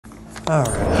Alright,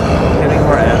 getting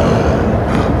more ammo.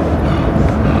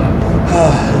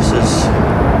 This is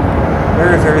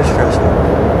very, very stressful.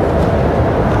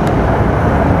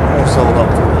 I'm sold up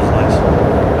to this nice.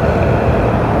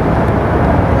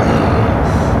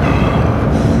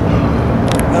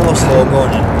 A little slow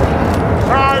going in.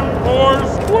 Time for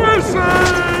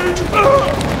squishing!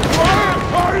 Why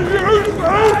are you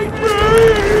like me?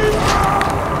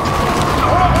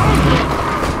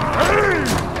 Hey!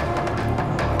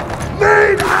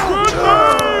 Need help!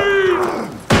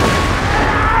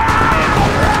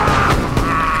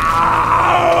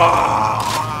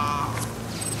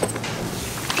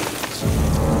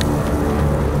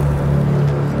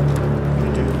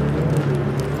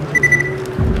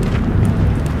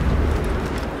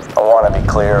 I want to be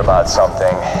clear about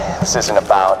something. This isn't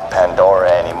about Pandora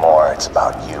anymore. It's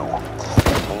about you.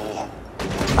 Me,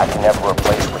 I can never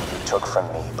replace what you took from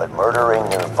me, but murdering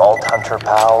your Vault Hunter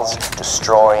pals,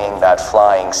 destroying that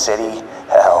flying city,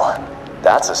 hell,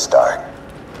 that's a start.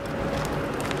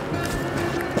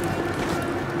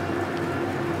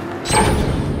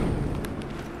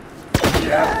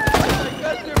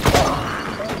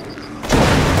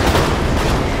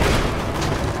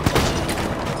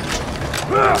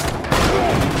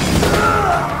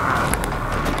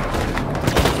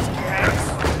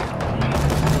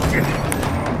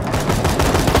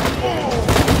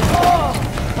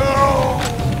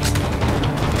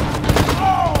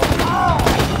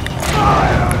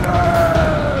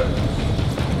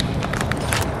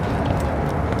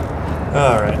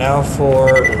 Alright, now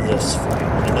for this fight.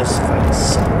 And this fight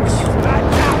sucks.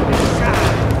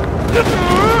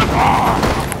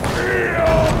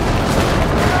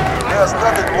 There's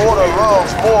nothing Border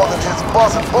loves more than his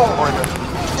buzzing boombringer.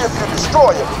 If you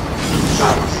destroy him,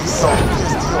 he's so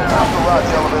pissed he'll have to ride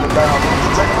the elevator down to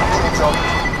take revenge on you.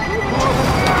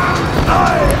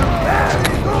 I am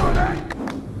very good at.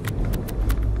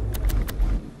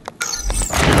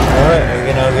 Alright, we're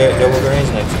gonna get double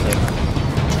grenades next time.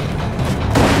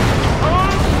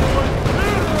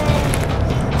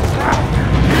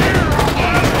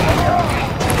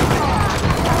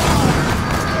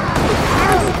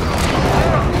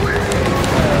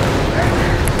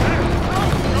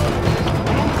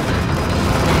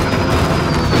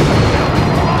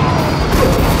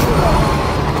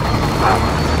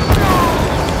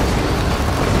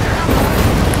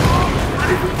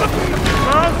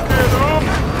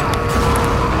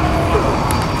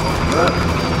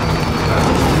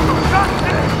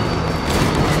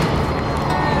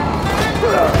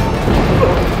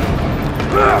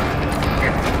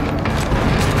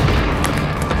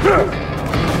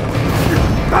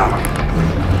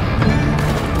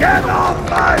 Get off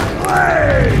my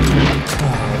plane!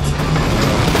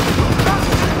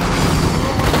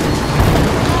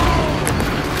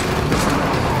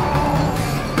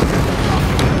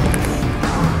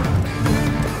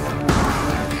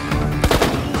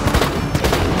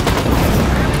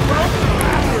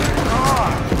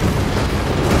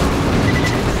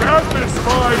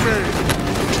 Satisfy me!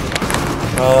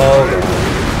 Oh, God.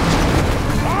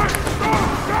 I'm so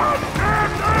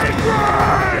goddamn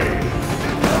angry!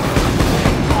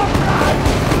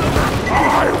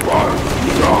 I was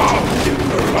wrong!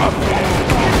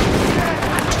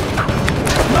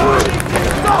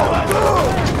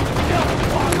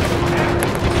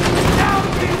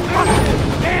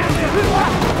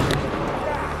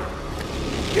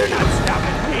 You're not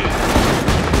stopping me!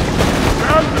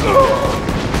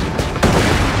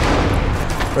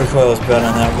 Recoil is bad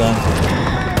on that gun.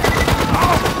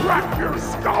 I'll crack your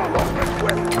skull open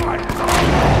with my tongue!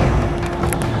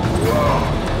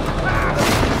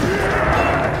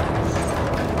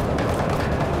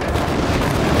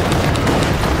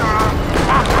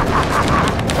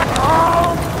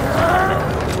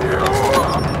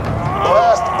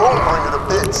 Blast boombringer to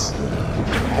bits.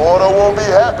 Mordo won't be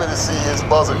happy to see his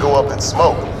buzzer go up in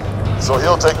smoke, so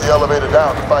he'll take the elevator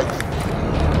down to fight you.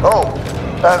 Oh,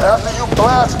 and after you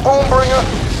blast boombringer,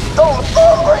 don't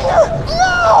boombringer!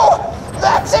 No!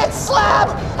 That's it, Slab!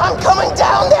 I'm coming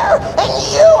down there, and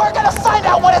you are gonna find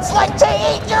out what it's like to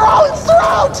eat your own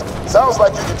throat! Sounds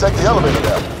like you can take the elevator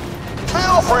down.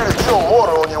 Feel free to kill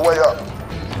Mordo on your way up.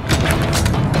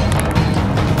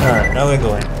 Alright, now we're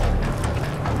going.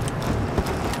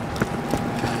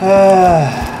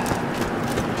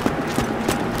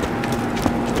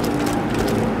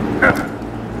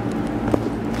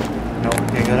 Nope,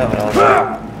 can't go that way all the way.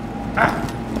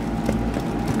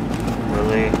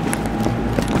 Really?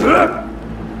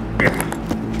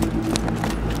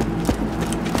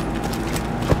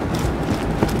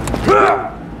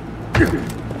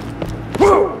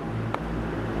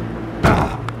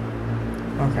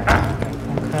 Okay.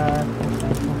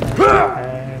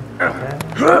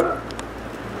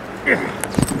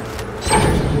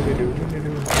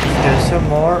 Just some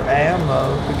more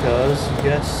ammo because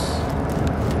yes.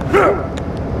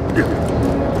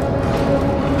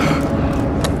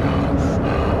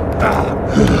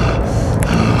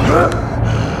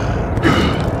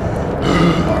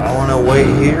 I want to wait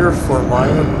here for my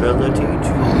ability to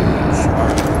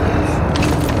recharge.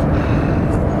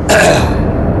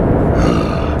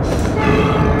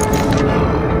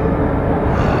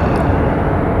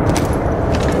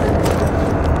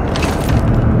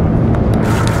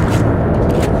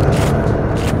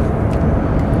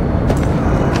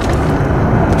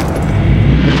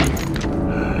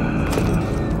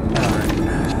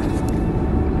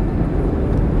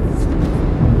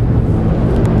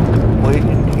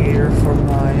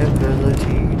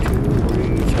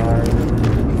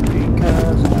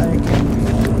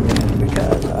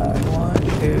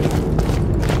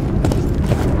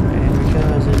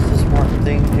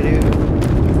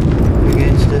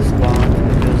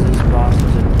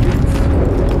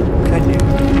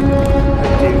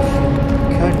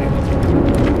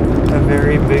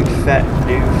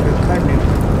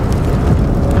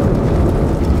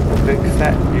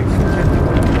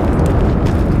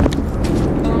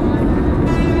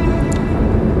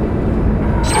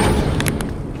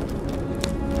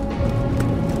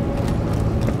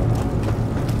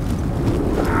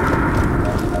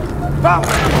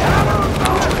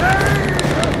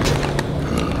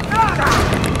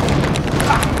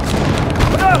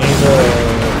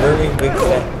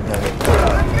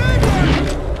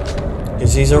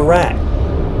 He's a rat.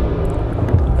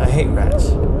 I hate rats.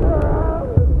 You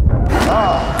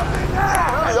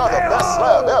are the best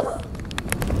slab ever.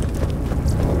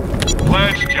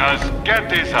 Let's just get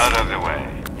this out of the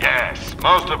way. Yes,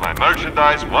 most of my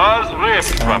merchandise was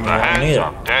ripped from the hands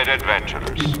of dead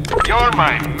adventurers. You're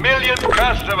my millionth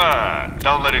customer.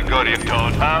 Don't let it go to your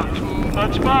don't have too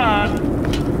much fun.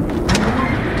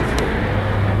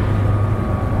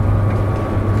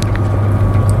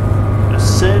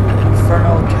 Ascend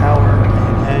Infernal Tower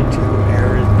and head to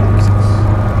Arid Nexus.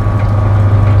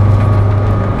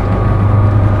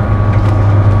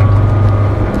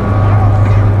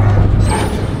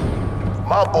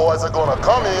 My boys are gonna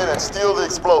come in and steal the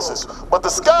explosives, but the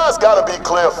sky's gotta be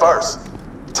clear first.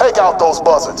 Take out those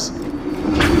buzzards.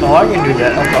 Oh, I can do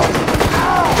that, no problem.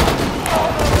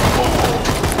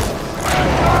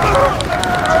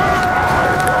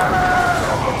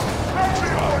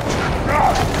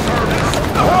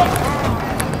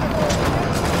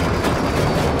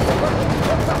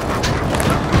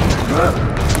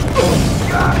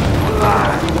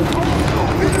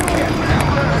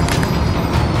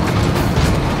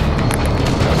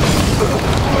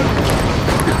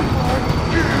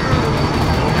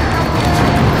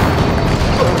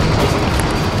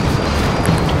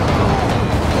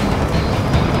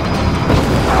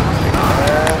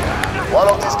 Why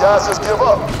don't these guys just give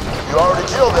up? You already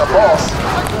killed their boss.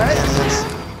 Idiots.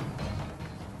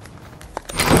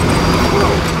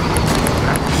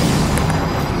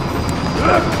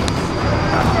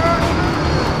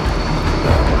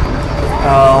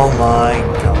 Oh my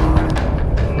god.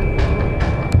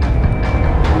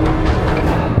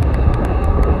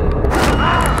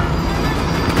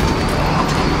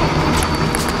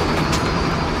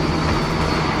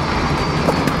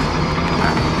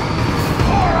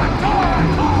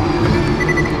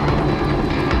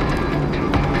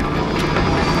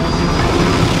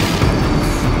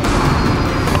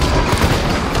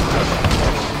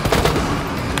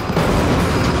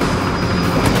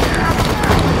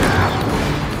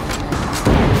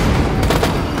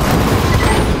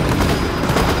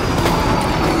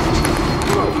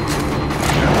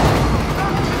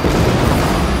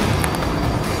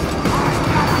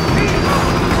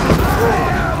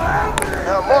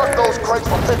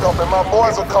 Pickup and my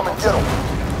boys will come and get them.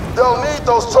 They'll need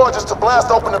those charges to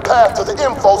blast open the path to the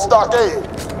info stockade.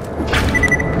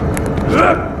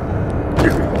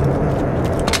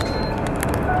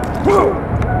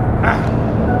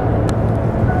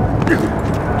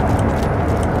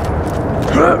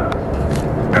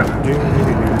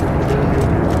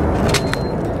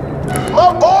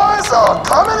 My boys are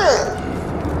coming in.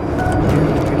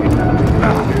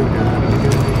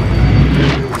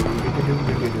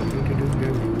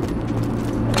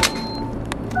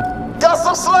 Got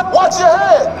some slap. Watch your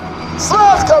head.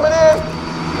 Slab's coming in.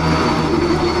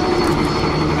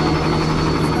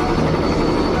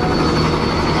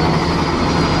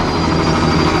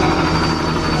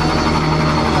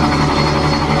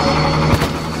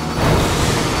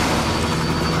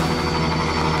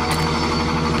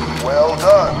 Well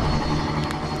done.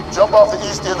 Jump off the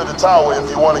east end of the tower if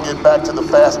you want to get back to the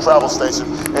fast travel station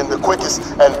in the quickest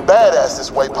and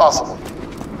badassest way possible.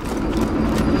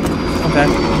 Okay.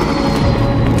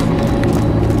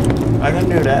 I can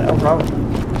do that, no problem.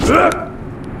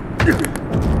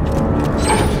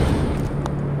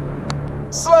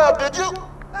 Slab, did you?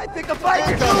 I think a bike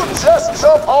Did you just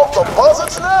jump off the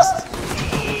buzzard's nest?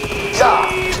 Yeah.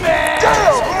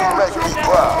 Damn, you make me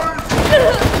proud.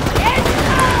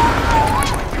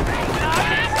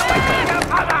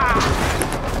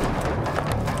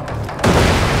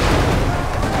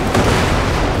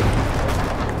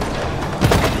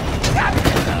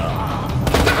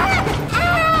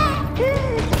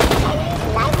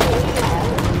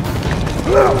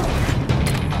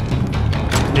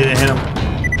 Didn't hit him.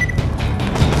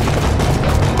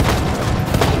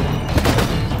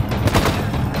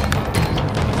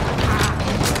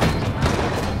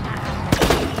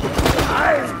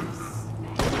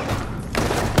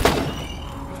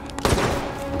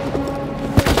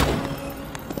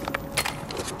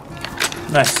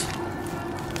 Nice.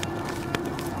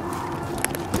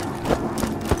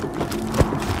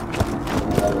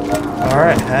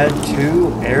 Alright, head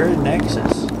to Air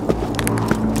Nexus.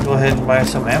 Go ahead and buy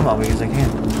some ammo because I can.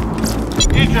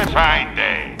 It's a fine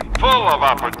day, full of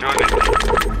opportunity.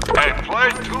 And play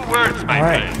 2 words, my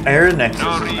Alright, friend. Air Nexus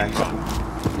No is next.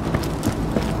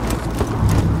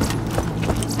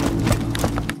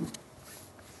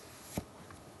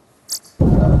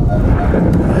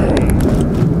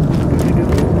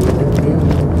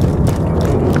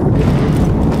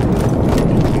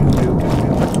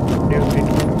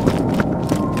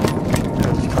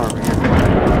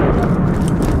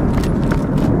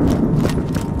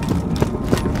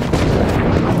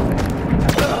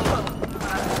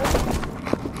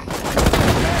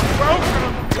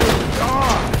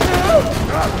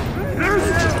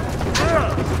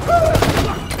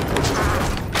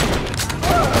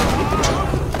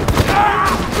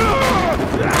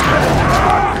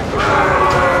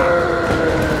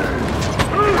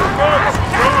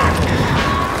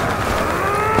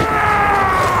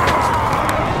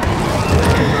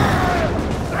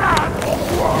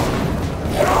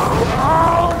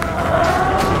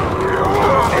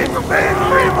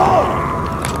 refund.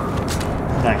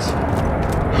 Nice.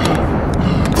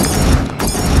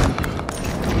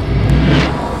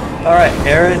 Alright,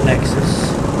 Air Nexus.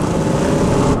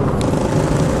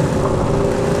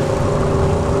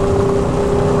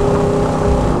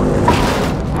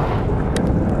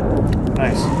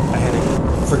 Nice. I hit a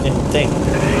freaking thing.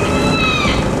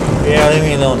 Yeah, leave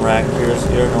me alone, Rack.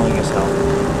 You're annoying as hell.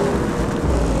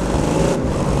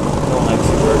 I don't like 2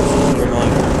 words. You're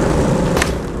annoying.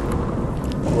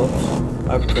 Whoops.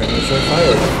 I pretty much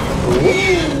fired.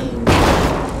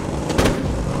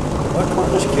 What?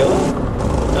 Can't just kill him?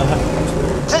 What the heck? That's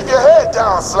weird. Keep your head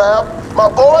down, Slab. My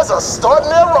boys are starting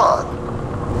their run.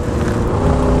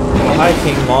 Hi,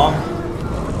 King Mom.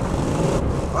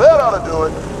 That ought to do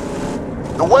it.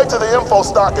 The way to the info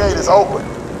stockade is open.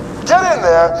 Get in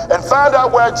there and find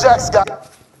out where Jack's got.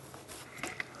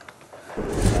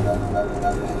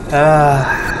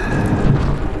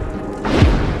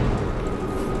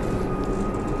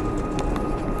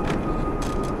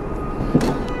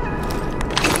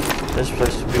 This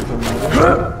place to be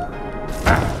familiar.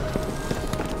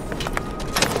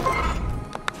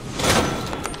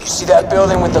 You see that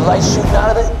building with the light shooting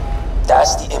out of it?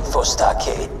 That's the info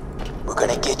stockade. We're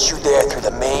gonna get you there through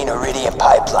the main Iridium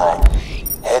pipeline.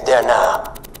 Head there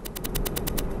now.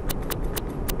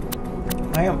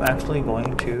 I am actually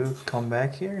going to come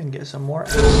back here and get some more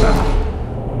ammo.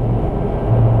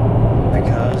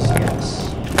 Because, yes.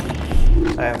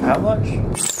 I have how much?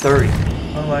 30.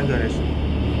 Oh my goodness.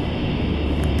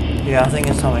 Yeah, I think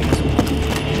it's time I get some.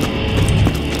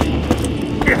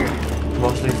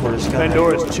 Mostly for this guy.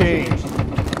 Pandora's changed.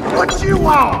 What you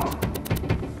want?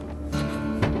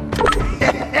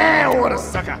 What a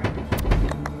sucker!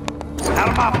 Out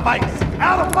of my fights!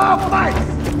 Out of my fights!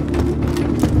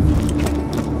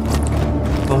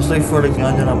 Mostly for the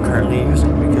gun that I'm currently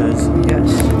using because, yes.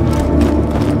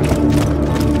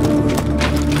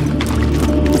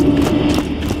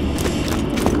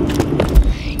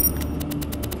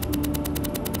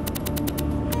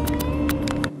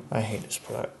 I hate this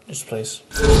product. This place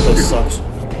sucks.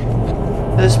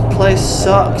 This place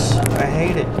sucks. I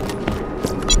hate it.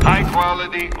 High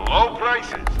quality, low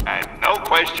prices, and no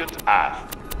questions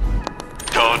asked.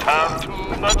 Don't have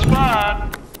too much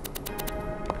fun.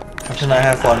 How can I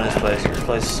have fun in this place? This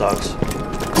place sucks.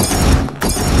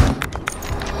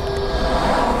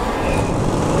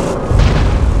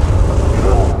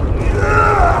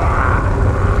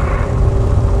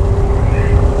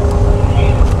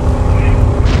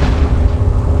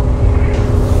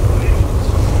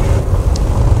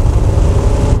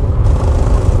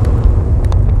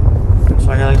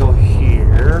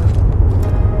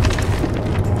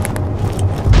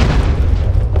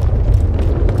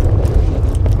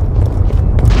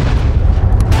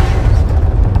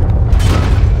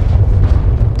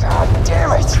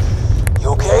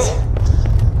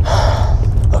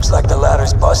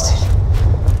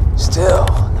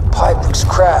 is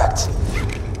cracked.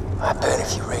 I bet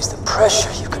if you raise the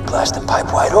pressure, you could blast the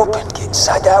pipe wide open, get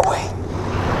inside that way.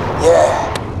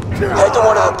 Yeah. Head to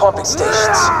one of the pumping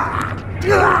stations.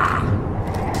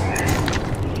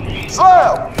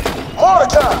 Slam!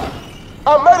 Mordecai!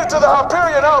 I made it to the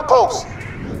Hyperion outpost.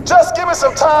 Just give me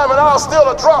some time and I'll steal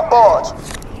a drop barge.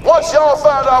 Once y'all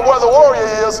find out where the warrior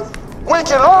is, we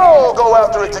can all go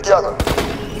after it together.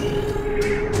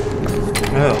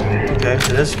 Oh, okay,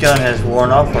 so this gun has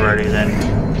worn off already then.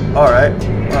 Alright,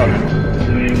 well then.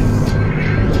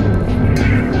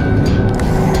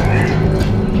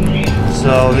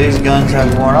 So these guns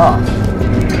have worn off.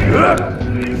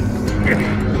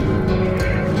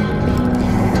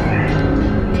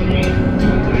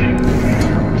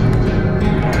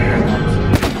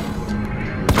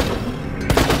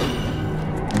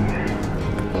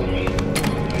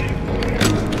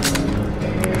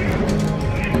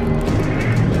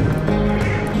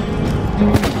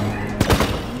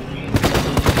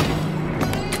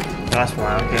 That's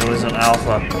why, okay, it was an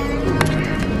alpha.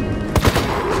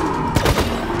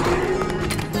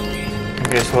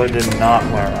 Okay, so it did not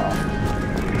wear off.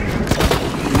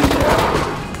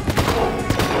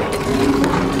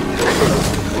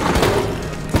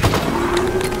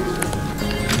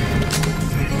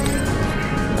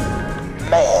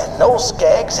 Man, those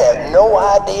skags have no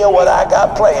idea what I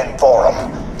got planned for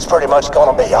them. It's pretty much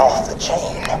gonna be off the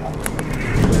chain.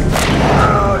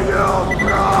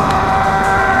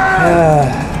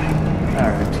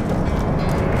 Alright.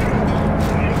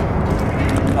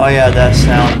 Oh yeah, that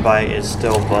sound bite is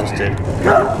still busted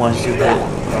once you hit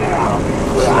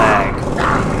flag.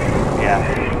 Yeah,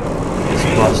 it's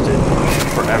busted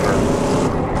forever.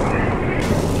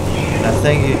 And I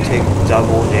think you take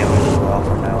double damage as well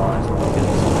from now on.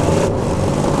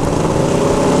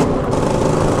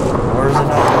 Where is it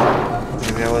now?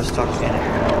 Maybe I was stuck in it.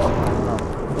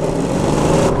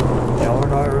 Yeah, or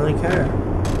do I really care?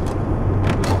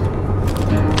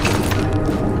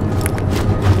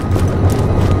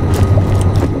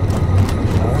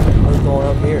 Going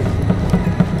up here.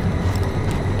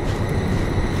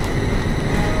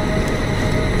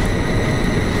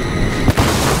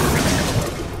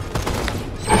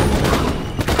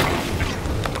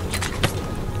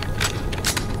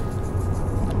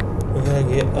 We gotta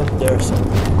get up there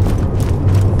somewhere.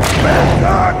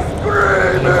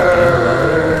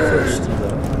 First,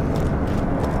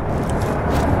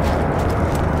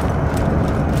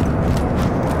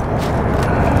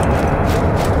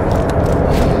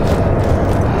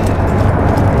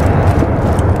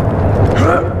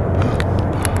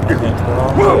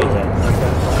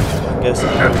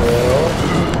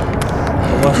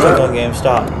 game,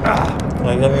 stop.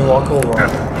 Like, let me walk over him.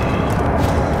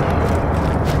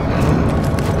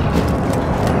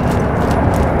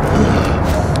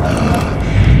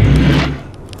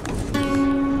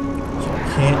 So I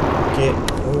can't get.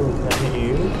 Oh, can I hit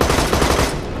you?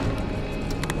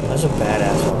 Oh, that's a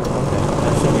badass one. Okay,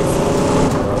 that should be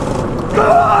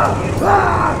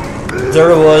fun.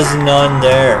 There was none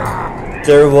there.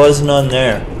 There was none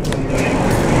there.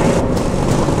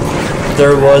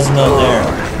 There was none there.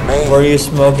 Where are you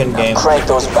smoking, game? Crank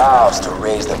those valves to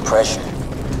raise the pressure.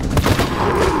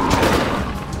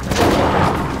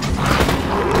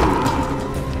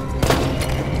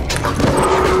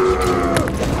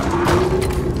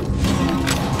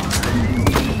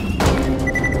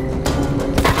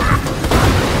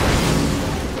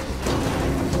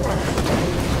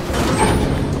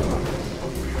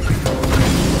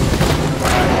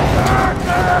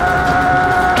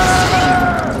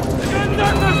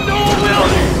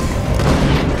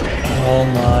 Oh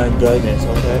my goodness,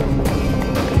 okay.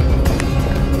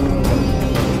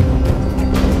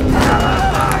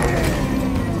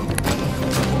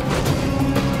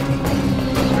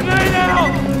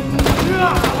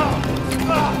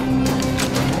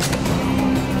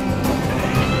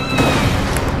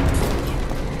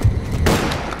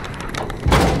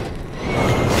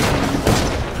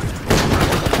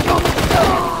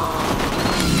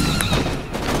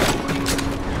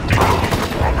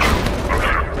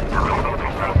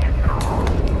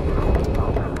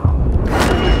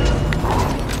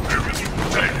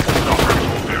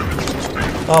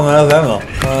 Oh, I'm out of ammo.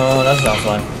 Oh, that's not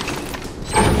fun.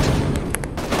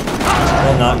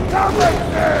 No, not.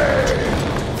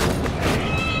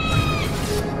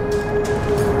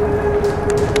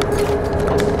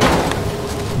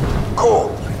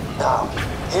 Cool. Now,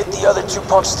 hit the other 2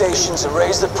 pump stations and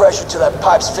raise the pressure till that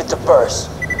pipe's fit to burst.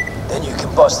 Then you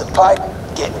can bust the pipe,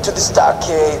 get into the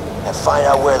stockade, and find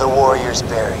out where the warrior's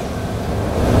buried.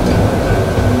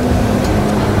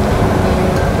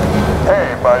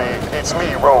 Hey, buddy, it's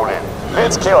me, Roland.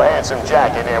 Let's kill Handsome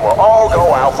Jack and then we'll all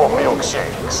go out for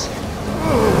milkshakes.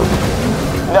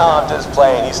 No, I'm just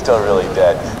playing. He's still really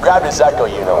dead. Grabbed his echo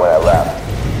unit when I left.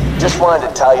 Just wanted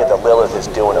to tell you that Lilith is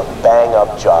doing a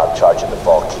bang-up job charging the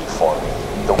vault key for me.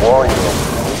 The warrior will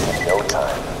be released in no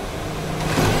time.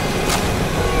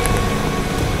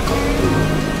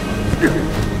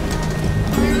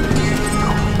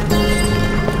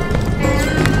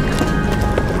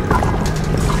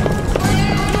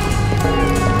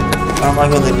 I don't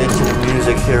like when they did to the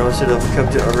music here. Let's have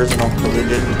kept it original, but they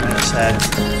didn't, and it's sad.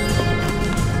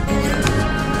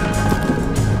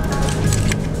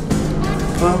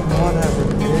 But whatever,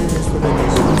 it is what it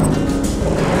is.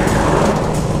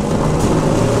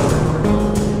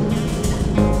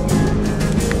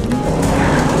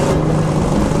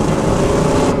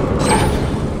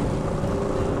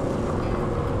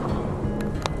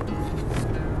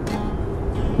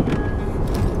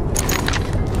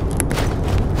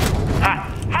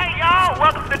 Hey y'all,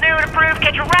 welcome to the new and improved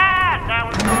Catch a Ride. Now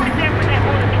with 47%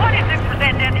 more than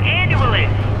 26% down annually.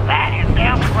 That is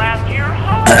down from last year.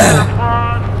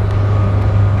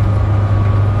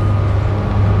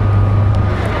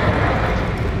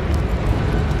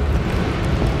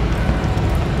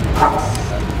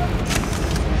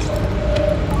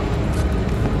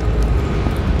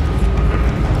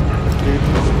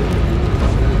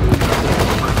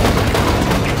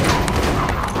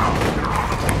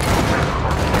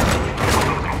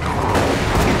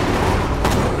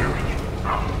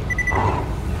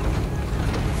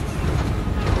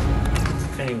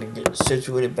 I need to get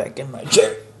situated back in my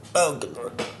chair. Oh, good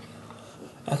lord.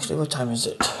 Actually, what time is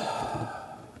it?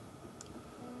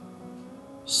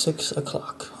 6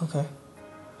 o'clock. Okay.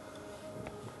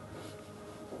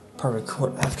 Probably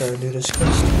record after I do this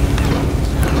quest.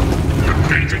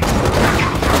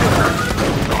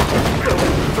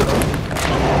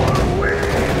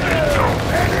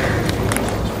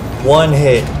 One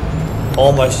hit.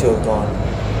 All my shield gone.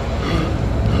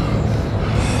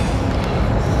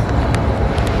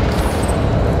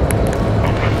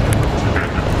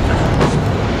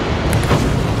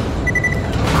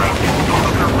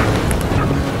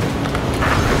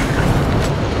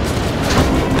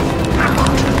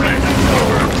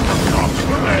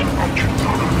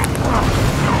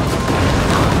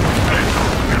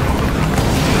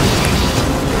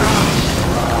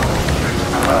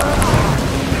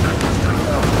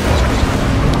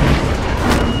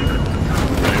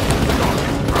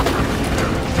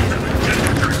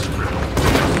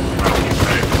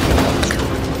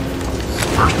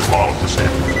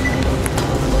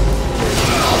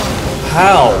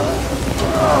 How?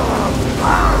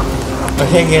 I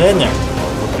can't get in there.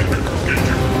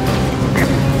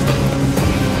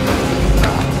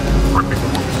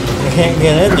 I can't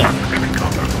get in there.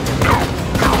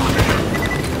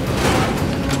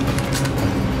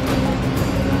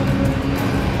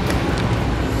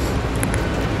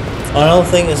 I don't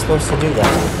think it's supposed to do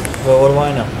that. But what do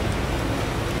I know?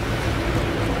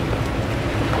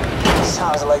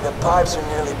 Sounds like the pipes are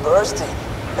nearly bursting.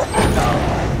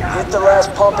 Hit the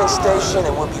last pumping station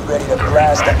and we'll be ready to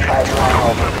blast the pipeline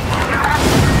over.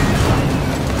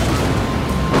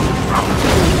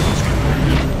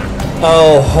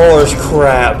 Oh, horse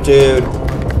crap, dude.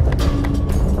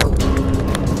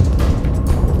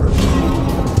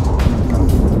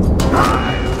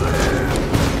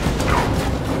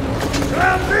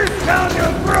 Grab this down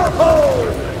your throat hole!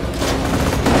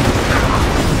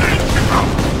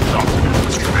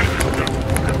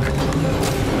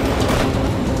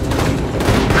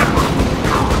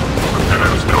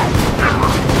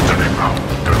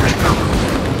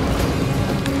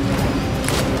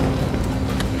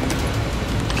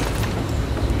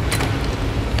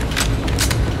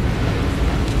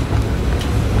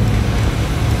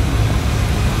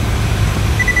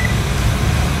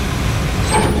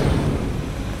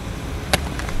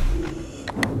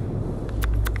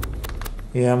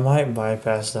 Yeah, I might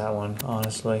bypass that one,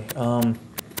 honestly. No,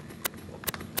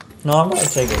 I might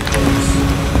take it close.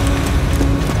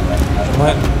 I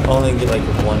might only get like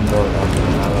one door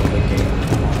open out of the game,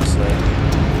 honestly.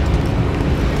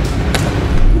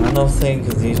 I don't think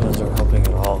these ones are helping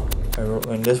at all.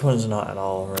 And this one's not at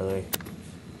all, really.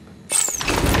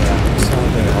 Yeah, it's not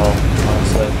helping at all,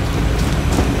 honestly.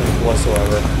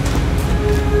 Whatsoever.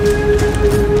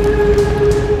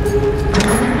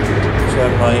 So I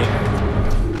might...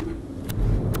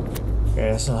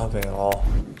 Yeah, it's not helping at all.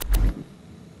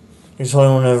 It's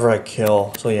only whenever I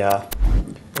kill, so yeah,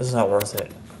 it's not worth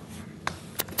it.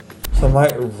 So I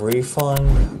might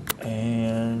refund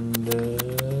and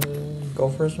go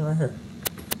for this one right here.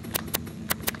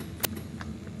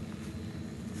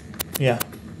 Yeah.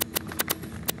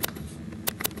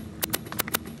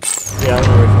 Yeah, I'm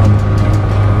gonna refund.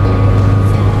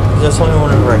 That's only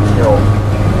whenever I kill.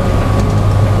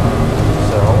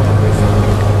 So I want to refund.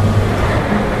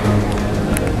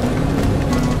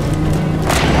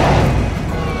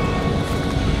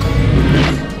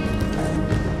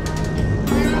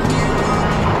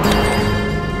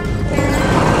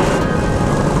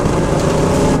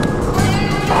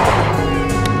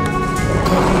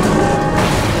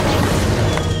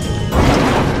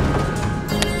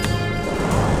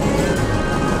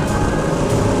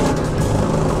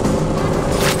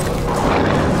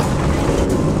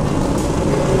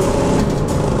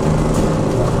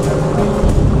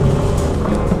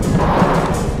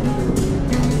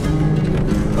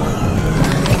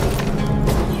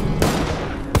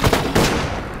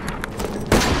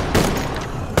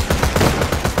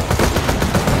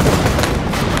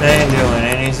 They ain't doing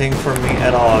anything for me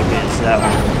at all against that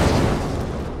one.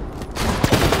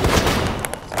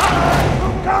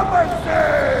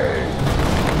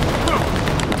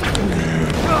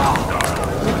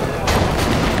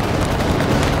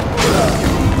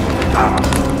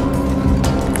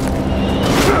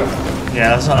 Yeah,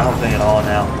 that's not helping at all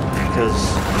now.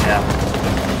 Because, yeah.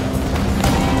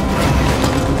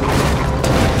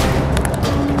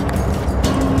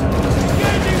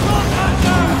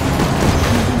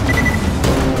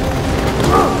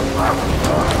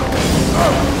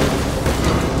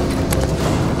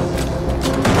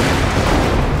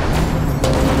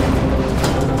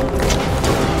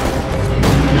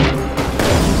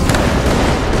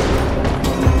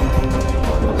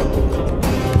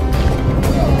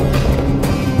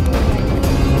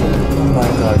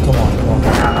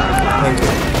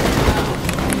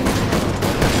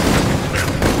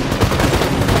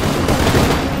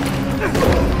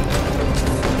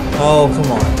 Oh,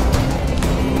 come on.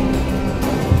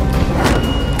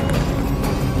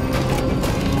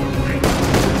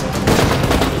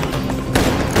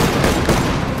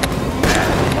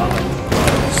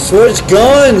 Switch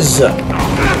guns!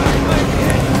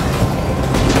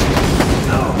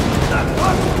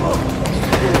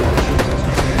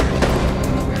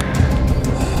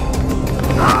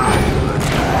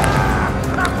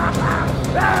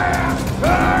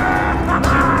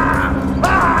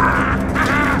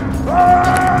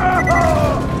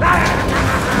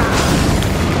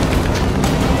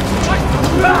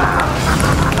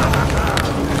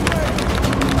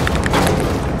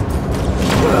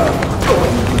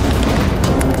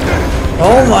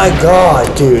 Oh my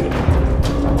god, dude.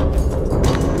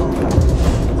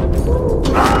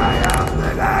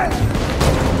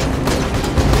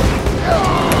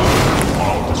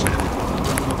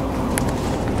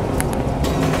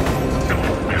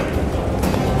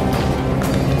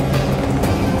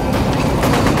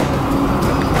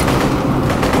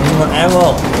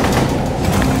 Ammo.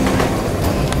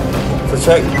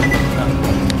 Protect.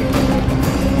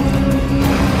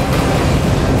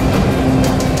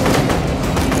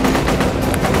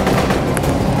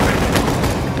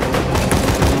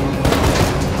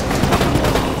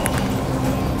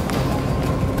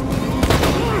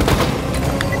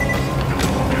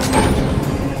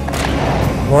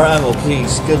 More ammo,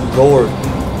 please. Good lord.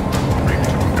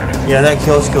 Yeah, that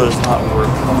kill skill does not work.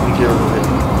 Let me get rid of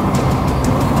it.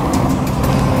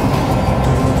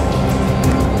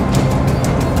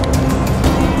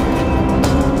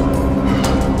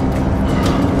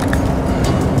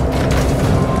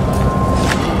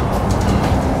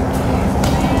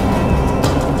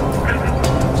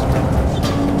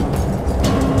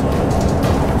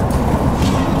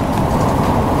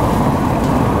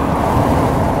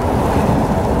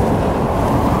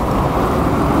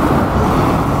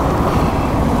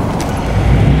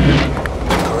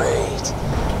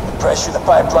 Pressure the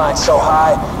pipeline so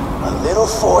high, a little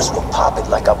force will pop it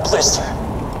like a blister.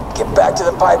 Get back to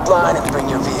the pipeline and bring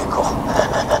your vehicle.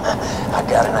 I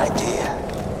got an idea.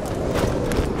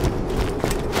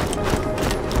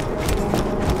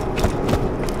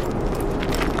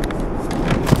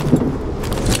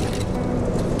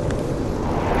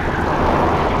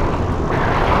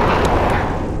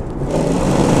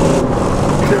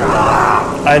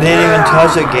 I didn't even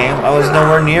touch the game. I was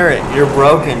nowhere near it. You're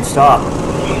broken. Stop.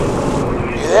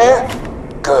 You there?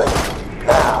 Good.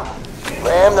 Now,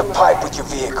 ram the pipe with your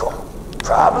vehicle.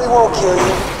 Probably won't kill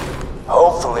you.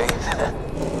 Hopefully.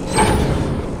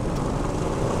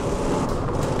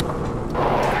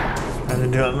 I have to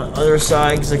do it on the other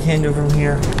side because I can't do it from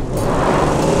here.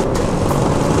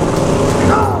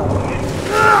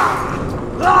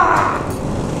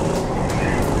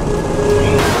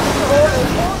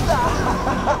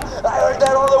 I heard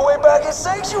that all the way back in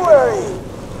Sanctuary.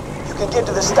 You can get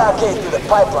to the stockade through the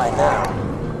pipeline now.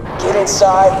 Get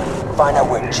inside, find out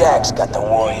where Jack's got the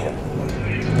warrior.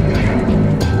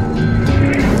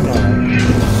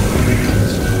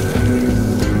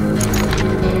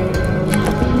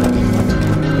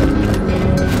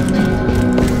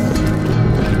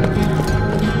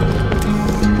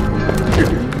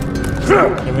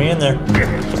 Get me in there.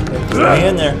 Get me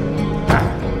in there.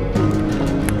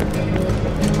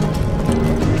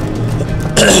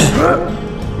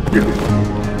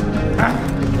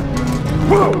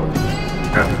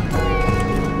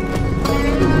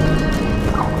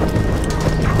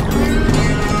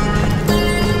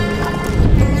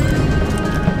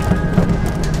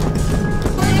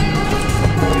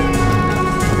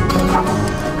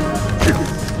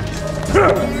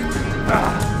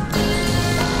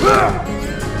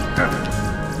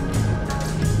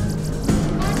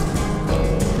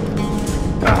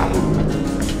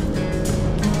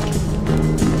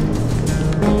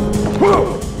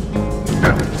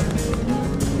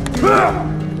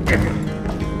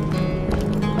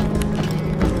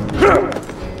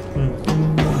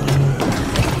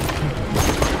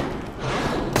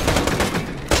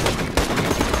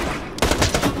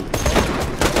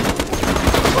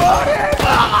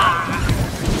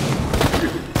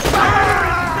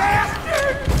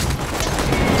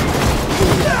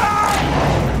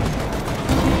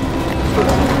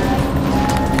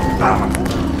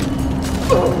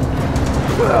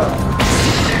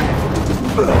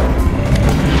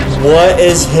 What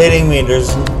is hitting me?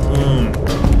 There's...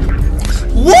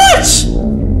 What?!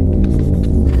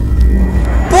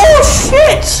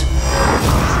 Bullshit!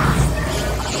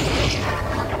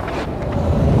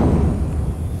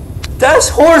 That's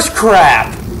horse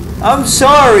crap! I'm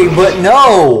sorry, but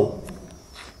no!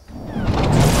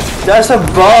 That's a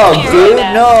bug, dude,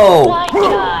 no! Why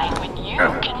die when you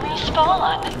can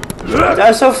respawn?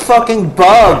 That's a fucking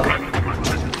bug!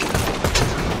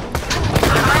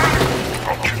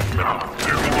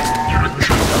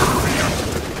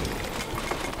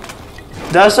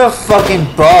 That's a fucking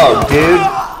bug, dude.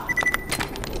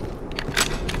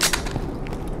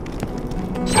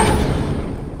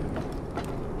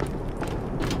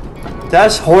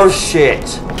 That's horse shit.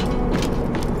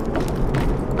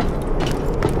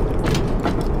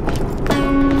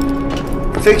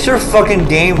 Fix your fucking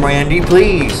game, Randy,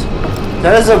 please.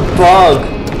 That is a bug.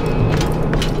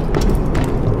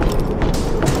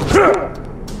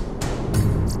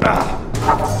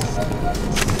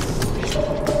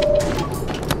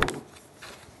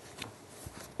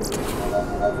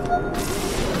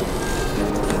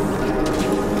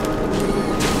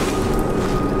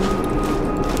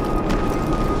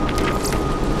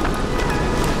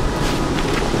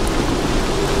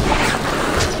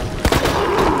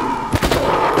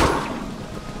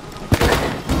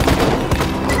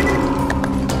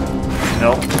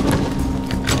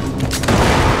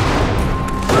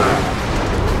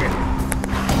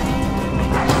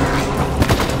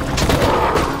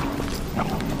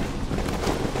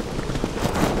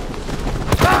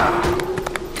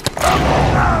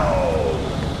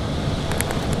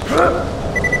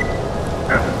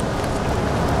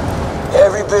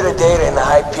 Every bit of data in the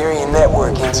Hyperion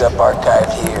network ends up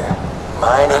archived here.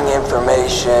 Mining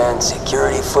information,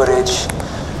 security footage,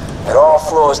 it all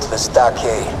flows to the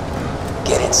stockade.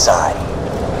 Get inside.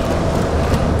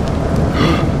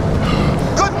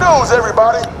 Good news,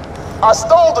 everybody! I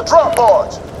stole the drop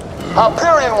barge.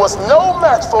 Hyperion was no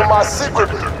match for my secret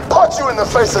punch you in the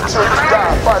face until you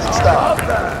die fighting style.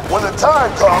 When the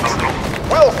time comes,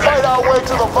 we'll fight our way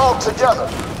to the vault together.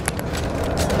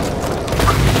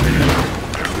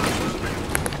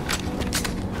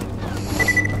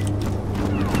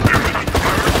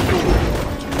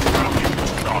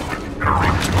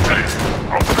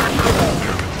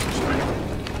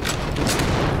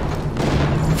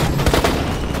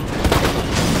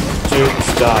 Dude,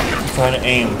 stop. I'm trying to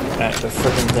aim at the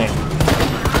freaking thing.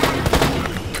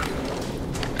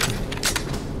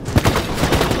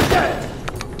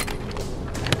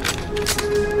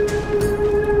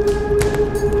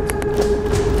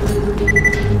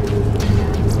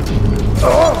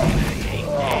 Hey,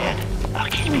 man, I'll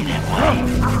keep you that way.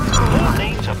 Who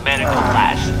needs a medical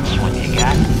license when you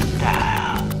got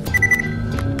style?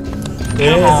 They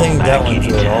didn't think that one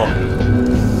through at all.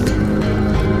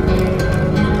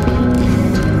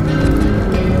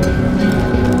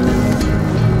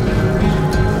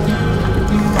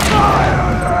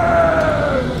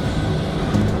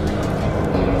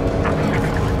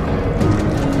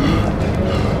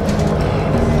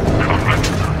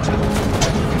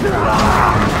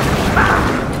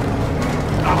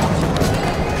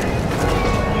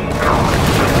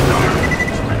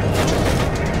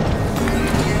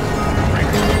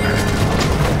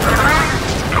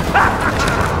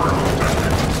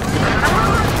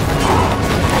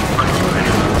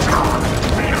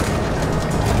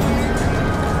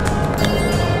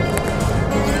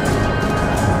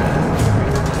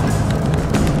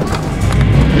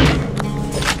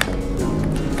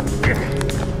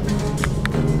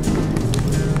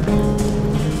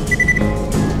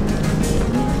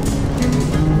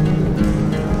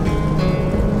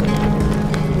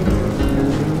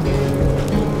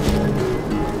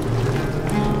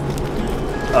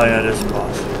 Oh yeah, this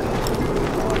boss.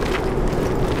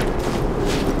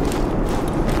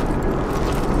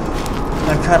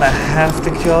 I kind of have to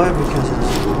kill it because it's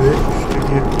a bitch to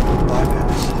get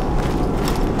bypass.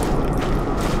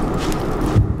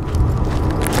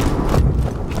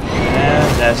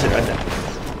 And that's it right there.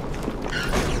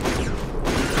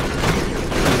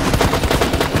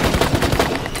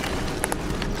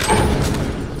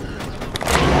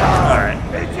 Alright,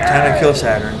 time to kill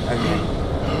Saturn again.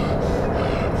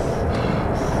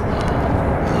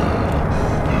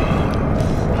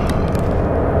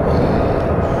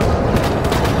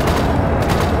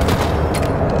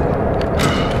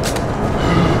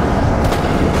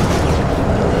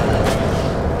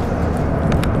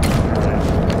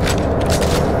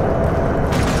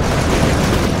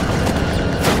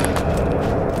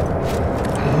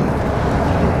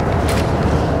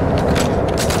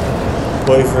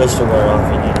 Wait for us to wear off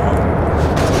and you know.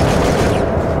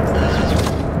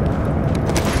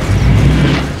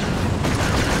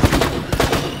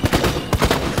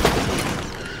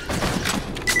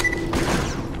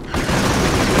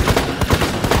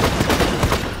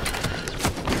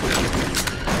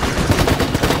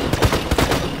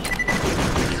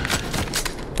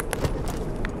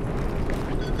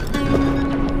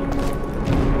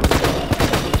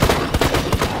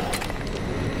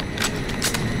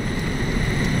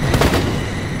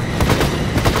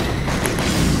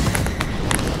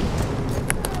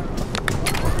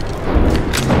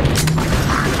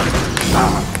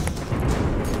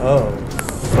 Oh,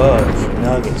 fudge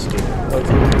nuggets, dude.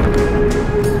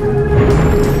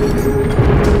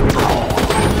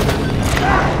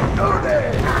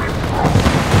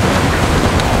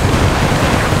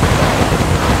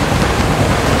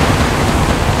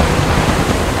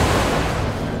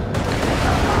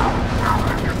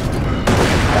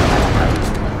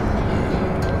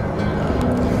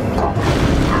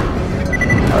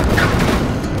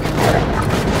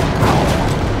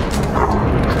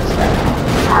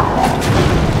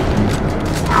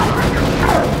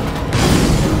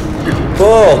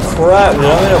 Oh crap, dude,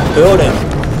 I'm in a building.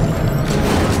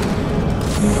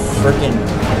 Freaking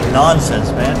nonsense,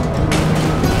 man.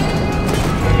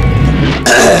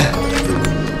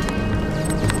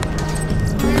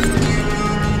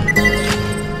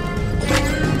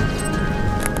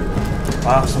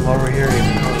 Wow, some over here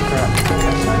even. Holy crap.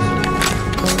 That's nice.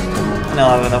 Now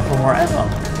I have enough for more ammo.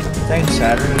 Thanks,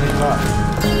 Saturn, you mean a lot.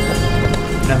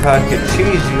 And if I could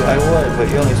cheese you, I would, but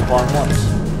you only spawn once.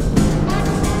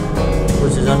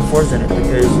 Which is unfortunate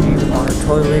because you are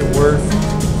totally worth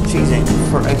cheesing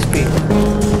for XP.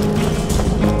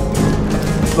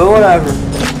 But whatever,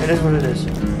 it is what it is.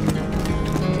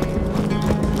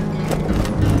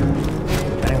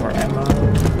 Any more ammo?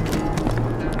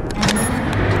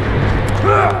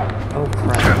 Oh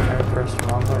crap, I pressed the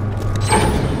wrong button.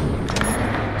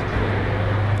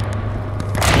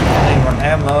 Any more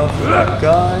ammo for that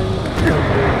guy?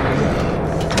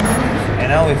 And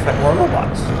now we fight more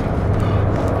robots.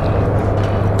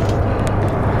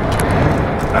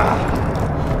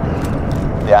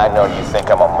 Yeah, I know you think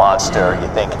I'm a monster. You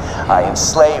think I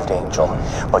enslaved Angel,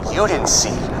 but you didn't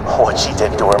see what she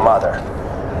did to her mother.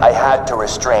 I had to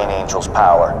restrain Angel's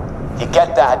power. You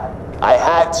get that? I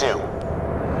had to.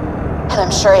 And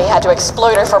I'm sure he had to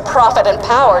exploit her for profit and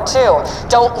power, too.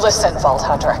 Don't listen, Vault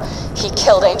Hunter. He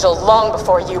killed Angel long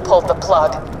before you pulled the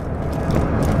plug.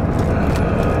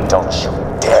 Don't you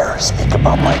dare speak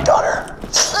about my daughter.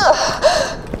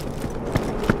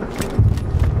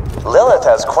 Lilith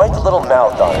has quite the little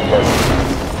mouth on her, doesn't she?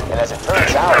 And as it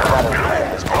turns out, that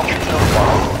arena is broken to the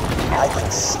wall. I can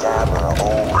stab her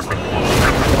over and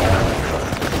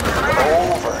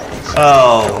over.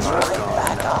 Oh.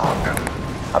 Back up.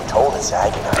 I'm told it's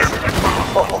agonizing.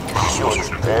 Oh, she was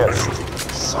pissed.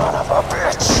 Son of a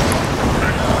bitch.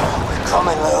 We're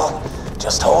coming, Lil.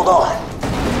 Just hold on.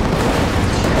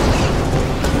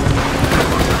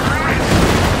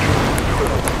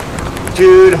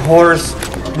 Dude, horse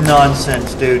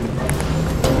nonsense, dude.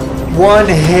 One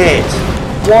hit.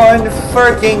 One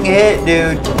freaking hit,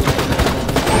 dude.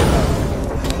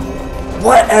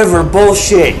 Whatever,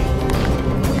 bullshit.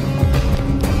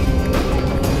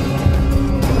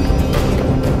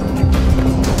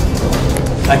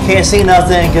 I can't see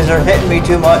nothing because they're hitting me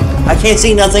too much. I can't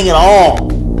see nothing at all.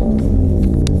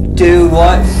 Dude,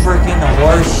 what freaking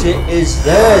horse shit is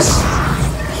this?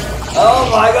 Oh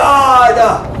my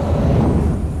god!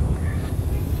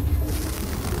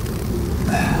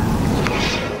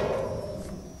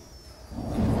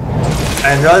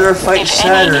 I'd rather fight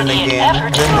Saturn again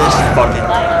than this fucking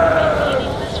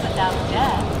without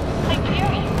death. I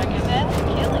dare you recommend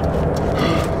killing them.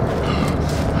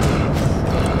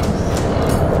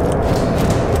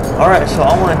 Alright, so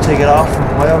I'm going to take it off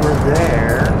from way over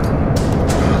there.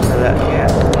 To that gap.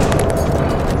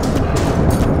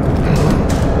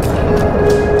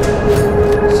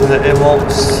 So that it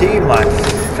won't see my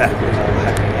fat little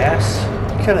happy ass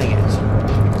killing it.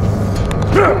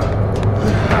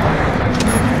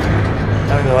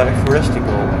 Now we go like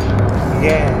Foristical.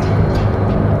 Yeah.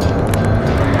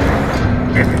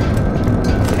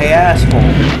 Hey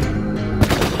asshole.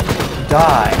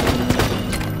 Die.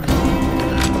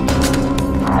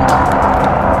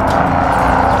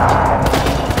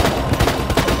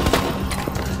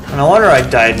 No wonder I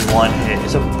died in one hit.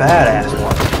 It's a badass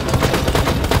one.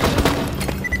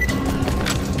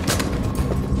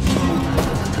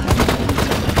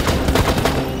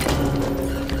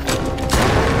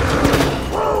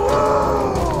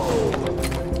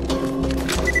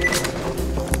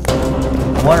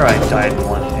 No wonder I died in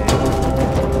one hit.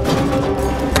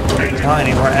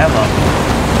 Tiny, more ammo.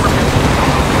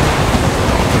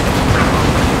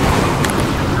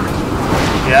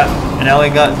 Yeah, and now we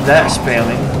got that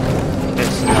spamming.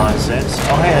 It's nonsense.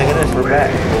 Oh hey, look at this, we're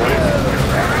back,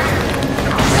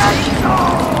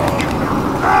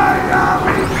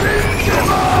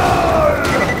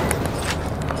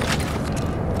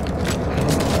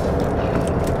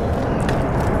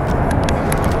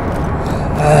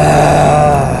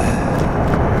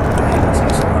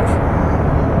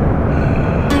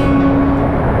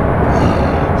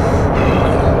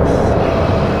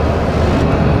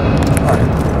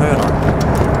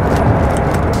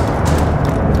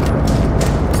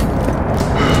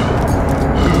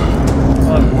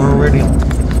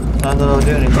 Not that I'll do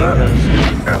anything, because...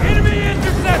 Enemy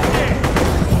intercepted!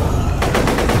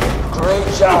 Great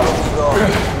job, Eagle.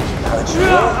 Now that you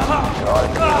know, there ought to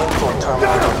be an info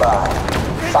terminal nearby.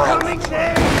 Find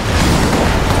it.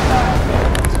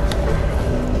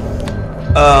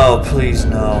 Oh, please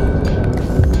no.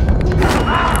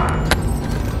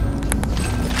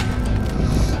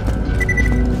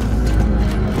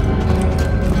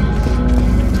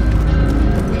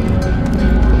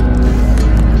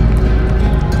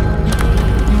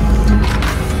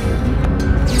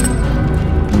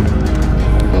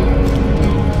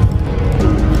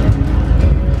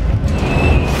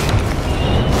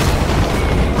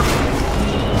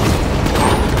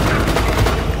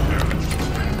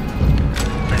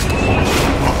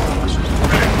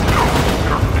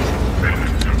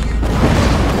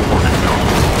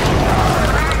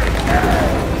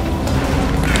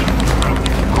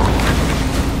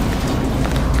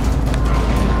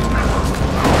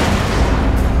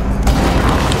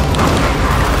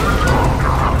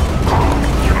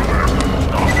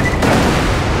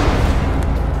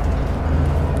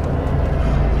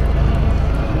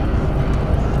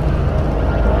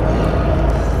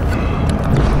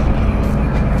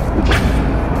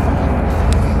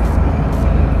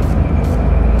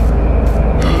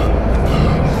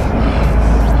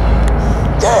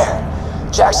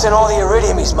 Jack sent all the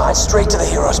iridium he's mined straight to the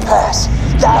Hero's Pass.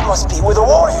 That must be where the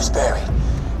warrior's buried.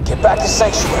 Get back to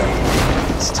Sanctuary.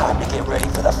 It's time to get ready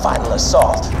for the final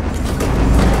assault.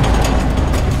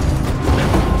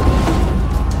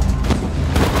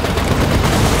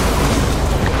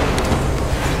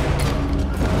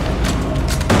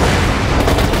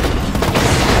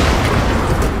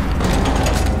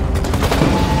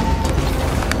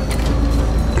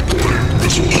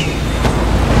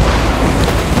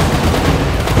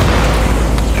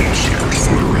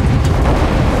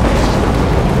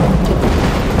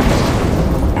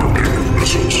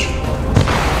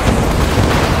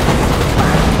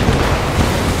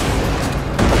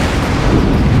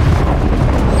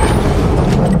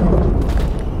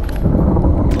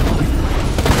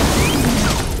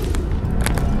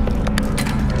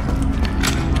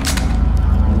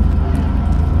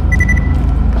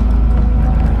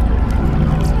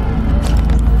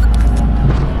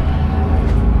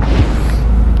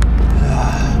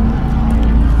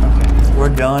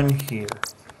 Done here.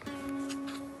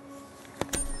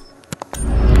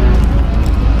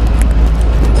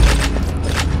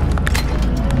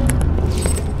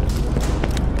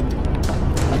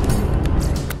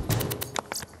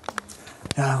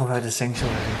 Now I'll go back to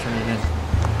Sanctuary and turn it in.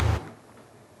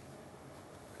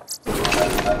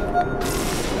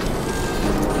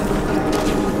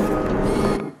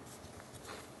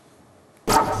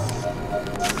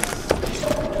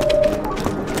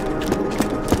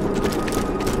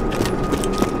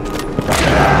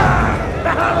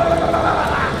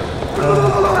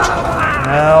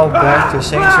 Back to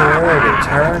Sanctuary to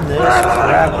turn this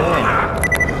crap in.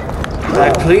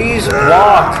 Like, please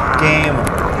walk, game.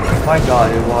 My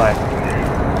God, why?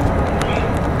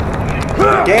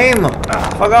 Game,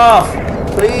 fuck off.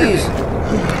 Please.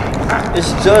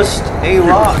 It's just a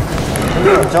rock.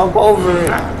 Please jump over it.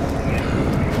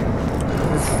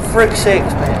 For frick's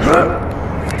sakes, man.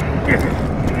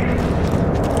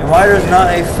 And why there's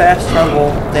not a fast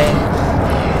travel thing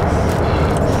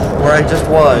where I just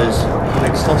was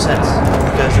makes no sense.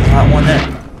 Because there's not one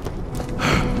there.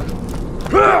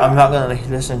 I'm not gonna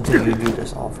listen to you do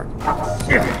this all for me.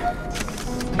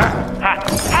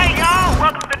 Hey y'all,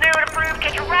 welcome to the new and improved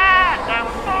Kitchen Ride. Now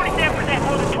with 47%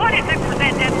 more than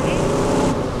 26% density.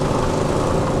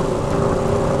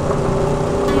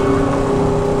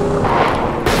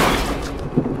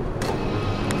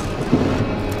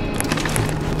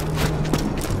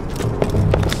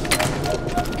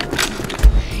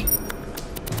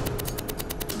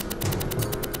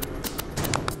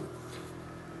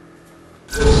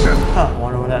 Huh, I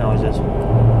wonder what that noise is.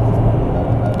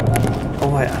 Oh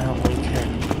wait, I don't really care.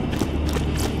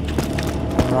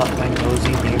 I'm not my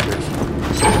nosy neighbors.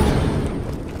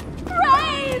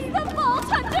 Rise, the Vault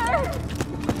Hunter!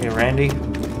 Hey Randy?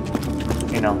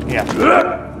 You know, yeah.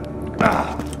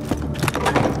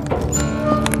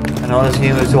 I know this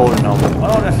game is old enough, but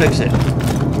why don't I fix it?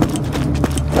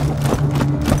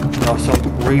 You know, some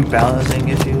rebalancing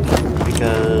issues,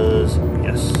 because,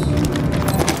 yes.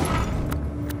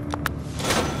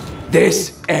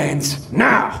 This ends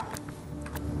now.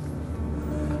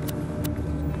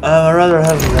 I'd rather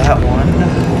have that one.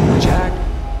 Jack,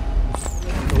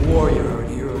 the warrior heard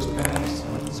heroes pass,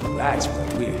 so that's where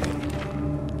we're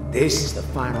headed. This is the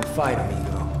final fight,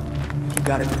 amigo. You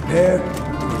got it prepared,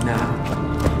 and now.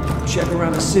 Check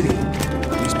around the city.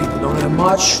 These people don't have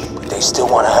much, But they still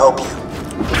want to help you.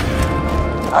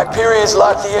 Hyperion's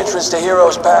locked the entrance to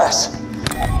Heroes Pass.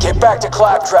 Get back to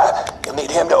Claptrap. You'll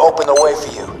need him to open the way for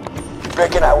you.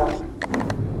 Rick and I will...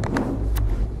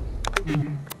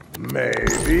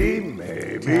 Maybe.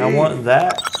 Okay, I want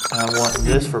that. I want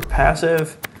this for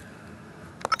passive.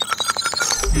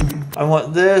 I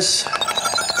want this.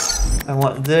 I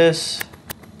want this.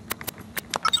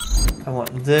 I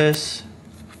want this.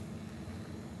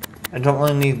 I don't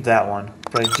really need that one,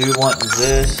 but I do want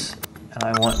this, and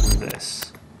I want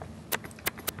this.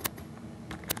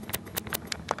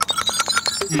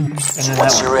 And then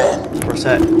Once that you're one. in, We're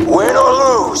set. win or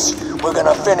lose, we're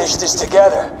gonna finish this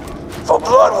together. For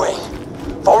Bloodwing.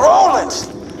 For Roland.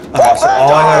 Okay, so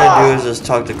all I gotta do is just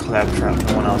talk to Claptrap,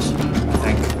 no one else, I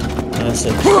think. Unless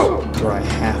it's where I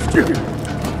have to.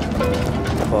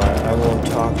 But I will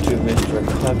talk to Mr.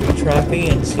 Clappy Trappy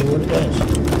and see what it does.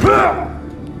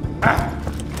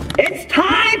 It's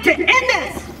time to end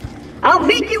this! I'll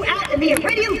meet you out in the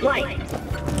Iridium light.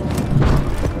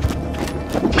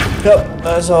 Yep,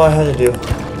 that's all I had to do.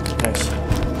 Nice.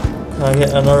 Can I get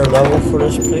another level for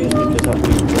this, please? Because that would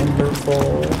be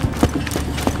wonderful.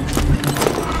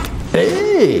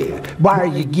 Hey, why are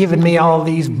you giving me all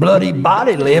these bloody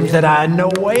body limbs that I no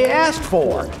way asked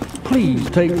for? Please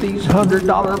take these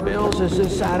 $100 bills as a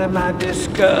sign of my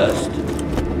disgust.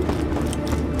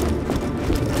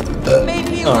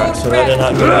 Alright, so that did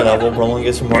not get a level, but I'm gonna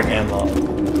get some more ammo.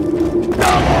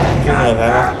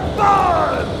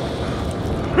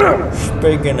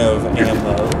 Speaking of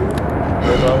ammo,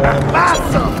 what do I want to Buy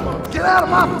some! Get out of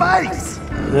my face!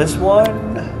 This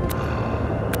one?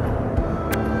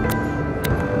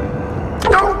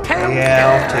 Don't tell me! Yeah,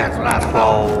 I'll take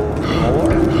 12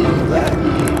 more.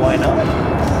 Why not?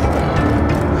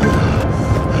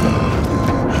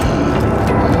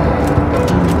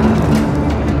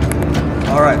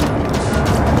 Alright.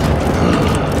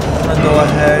 I'm gonna go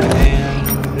ahead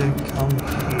and come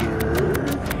here.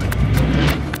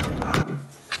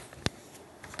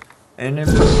 And then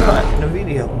put that in the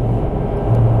video.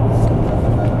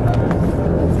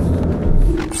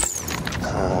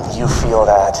 You feel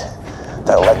that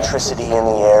electricity in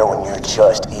the air when you're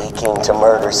just aching to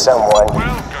murder someone.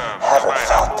 Haven't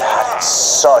felt that in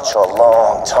such a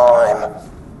long time.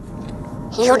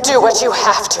 You do what you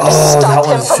have to Oh, stop that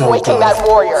him one's from so waking good. that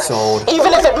warrior. Sold.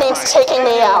 Even if it means taking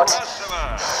me out.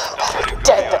 Better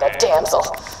dead than a damsel.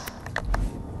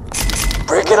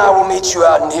 Rick and I will meet you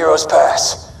out in Heroes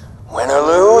Pass. Win or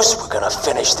lose, we're gonna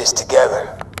finish this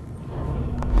together.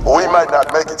 We might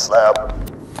not make it, Slab,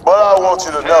 but I want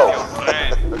you to know.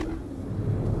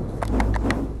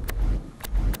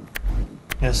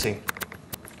 Let's see.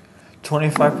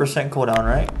 25% cooldown,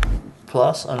 right?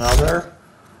 Plus another.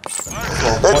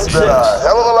 It's been a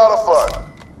hell of a lot of fun.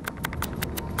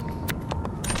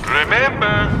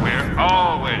 Remember, we're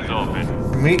always open.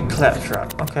 Meet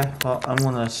Claptrap. Okay, well, I'm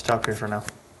gonna stop here for now.